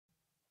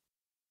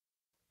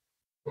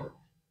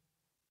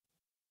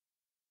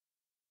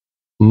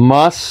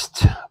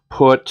Must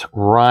put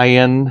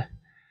Ryan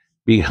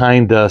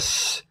behind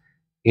us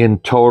in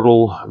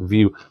total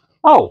view.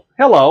 Oh,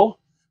 hello.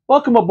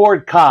 Welcome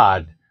aboard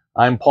COD.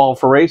 I'm Paul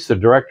Ferrace, the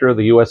director of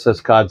the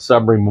USS COD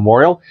Submarine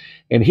Memorial,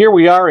 and here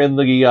we are in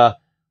the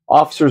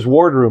officer's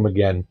wardroom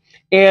again.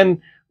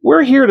 And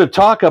we're here to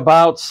talk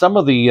about some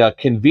of the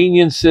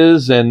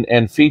conveniences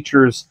and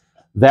features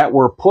that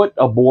were put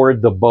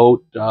aboard the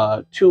boat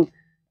to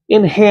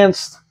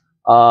enhance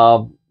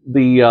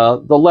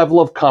the level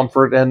of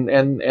comfort and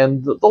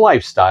the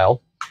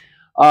lifestyle.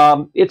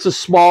 It's a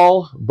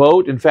small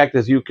boat. In fact,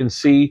 as you can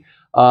see,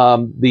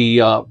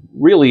 the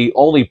really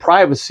only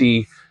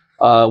privacy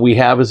we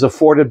have is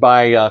afforded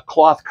by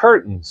cloth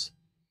curtains.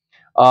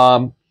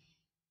 The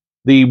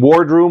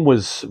wardroom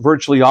was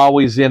virtually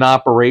always in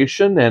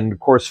operation, and of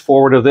course,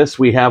 forward of this,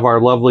 we have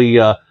our lovely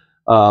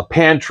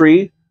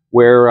pantry,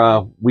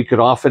 where we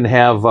could often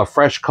have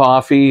fresh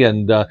coffee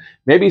and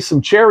maybe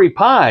some cherry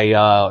pie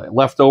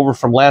left over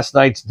from last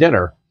night's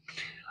dinner.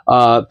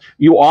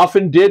 You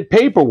often did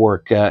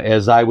paperwork,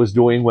 as I was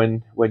doing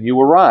when you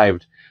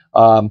arrived,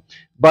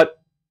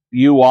 but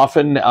you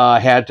often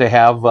had to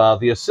have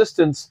the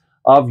assistance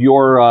of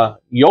your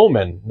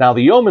yeoman. Now,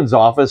 the yeoman's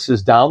office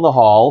is down the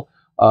hall,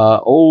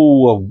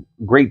 a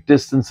great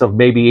distance of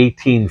maybe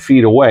 18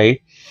 feet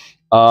away.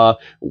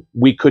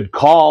 We could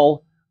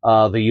call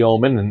the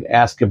yeoman and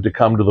ask him to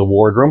come to the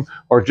wardroom,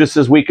 or just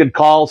as we could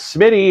call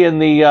Smitty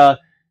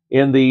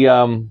in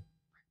the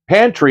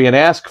pantry and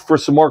ask for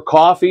some more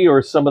coffee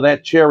or some of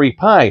that cherry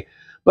pie.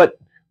 But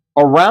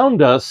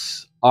around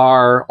us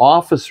are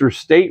officer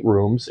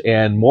staterooms,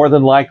 and more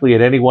than likely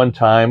at any one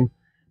time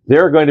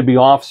there are going to be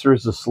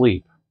officers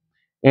asleep,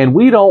 and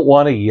we don't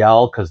want to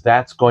yell because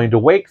that's going to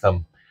wake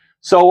them.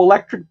 So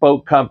Electric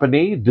Boat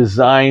Company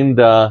designed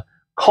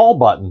call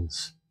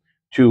buttons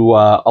to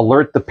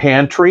alert the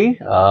pantry,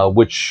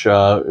 which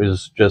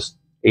is just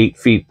 8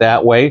 feet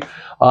that way,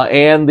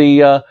 and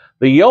the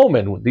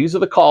yeoman. These are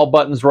the call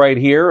buttons right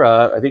here.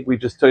 I think we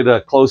just took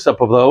a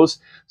close-up of those,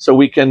 so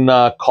we can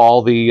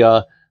call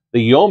the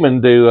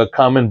yeoman to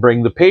come and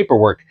bring the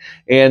paperwork.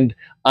 And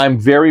I'm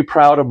very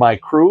proud of my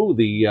crew.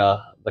 The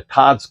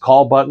COD's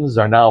call buttons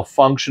are now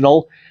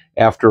functional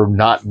after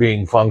not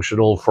being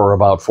functional for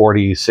about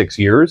 46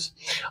 years.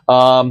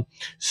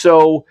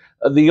 So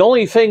the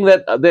only thing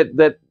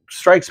that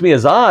strikes me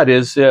as odd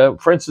is,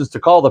 for instance, to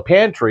call the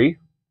pantry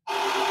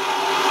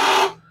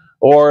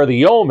or the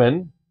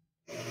yeoman,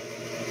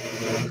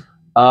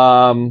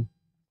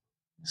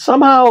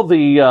 somehow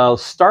the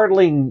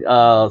startling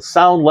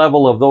sound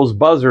level of those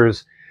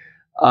buzzers,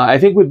 I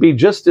think, would be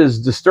just as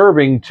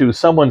disturbing to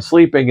someone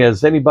sleeping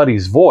as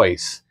anybody's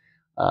voice.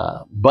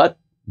 But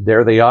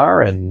there they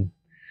are, and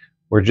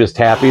we're just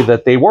happy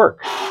that they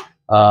work.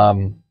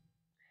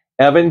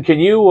 Evan, can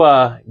you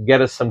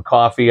get us some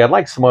coffee? I'd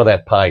like some of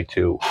that pie,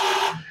 too.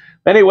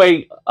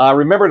 Anyway,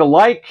 remember to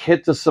like,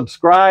 hit the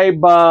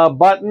subscribe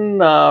button,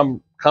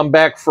 come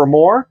back for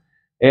more,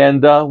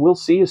 and we'll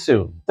see you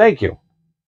soon. Thank you.